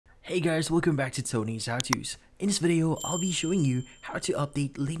Hey guys, welcome back to Tony's How To's. In this video, I'll be showing you how to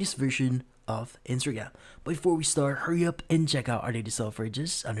update latest version of Instagram. But before we start, hurry up and check out our latest software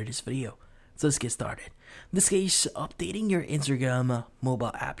just under this video. So let's get started. In this case, updating your Instagram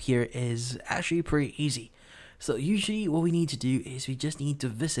mobile app here is actually pretty easy. So usually what we need to do is we just need to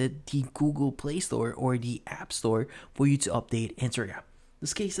visit the Google Play Store or the App Store for you to update Instagram. In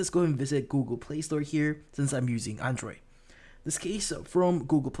this case, let's go and visit Google Play Store here since I'm using Android. This case, from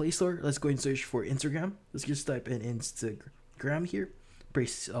Google Play Store, let's go and search for Instagram. Let's just type in Instagram here.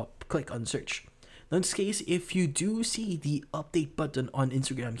 Click on search. Now in this case, if you do see the update button on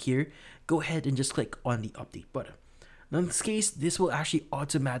Instagram here, go ahead and just click on the update button. Now in this case, this will actually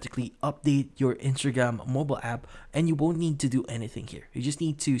automatically update your Instagram mobile app and you won't need to do anything here. You just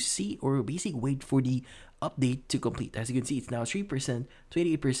need to see or basically wait for the update to complete. As you can see, it's now 3%,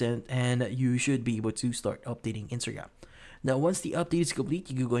 28%, and you should be able to start updating Instagram. Now, once the update is complete,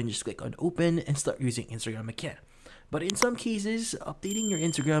 you can go and just click on open and start using Instagram again. But in some cases, updating your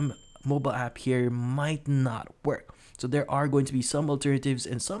Instagram mobile app here might not work. So there are going to be some alternatives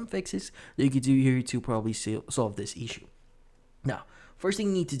and some fixes that you can do here to probably solve this issue. Now, first thing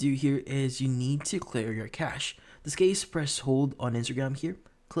you need to do here is you need to clear your cache. In this case, press hold on Instagram here,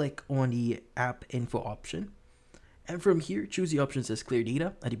 click on the app info option. And from here, choose the option that says clear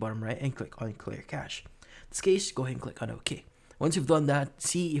data at the bottom right and click on clear cache. In this case, go ahead and click on OK. Once you've done that,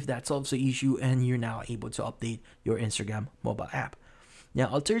 see if that solves the issue and you're now able to update your Instagram mobile app. Now,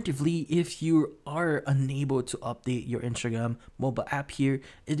 alternatively, if you are unable to update your Instagram mobile app here,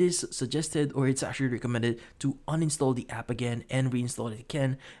 it is suggested or it's actually recommended to uninstall the app again and reinstall it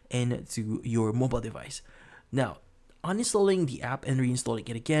again into your mobile device. Now, uninstalling the app and reinstalling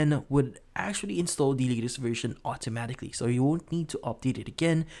it again would actually install the latest version automatically. So you won't need to update it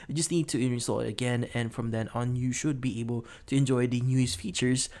again. You just need to install it again. And from then on, you should be able to enjoy the newest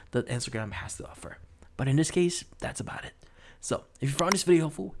features that Instagram has to offer. But in this case, that's about it. So if you found this video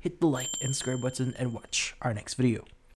helpful, hit the like and subscribe button and watch our next video.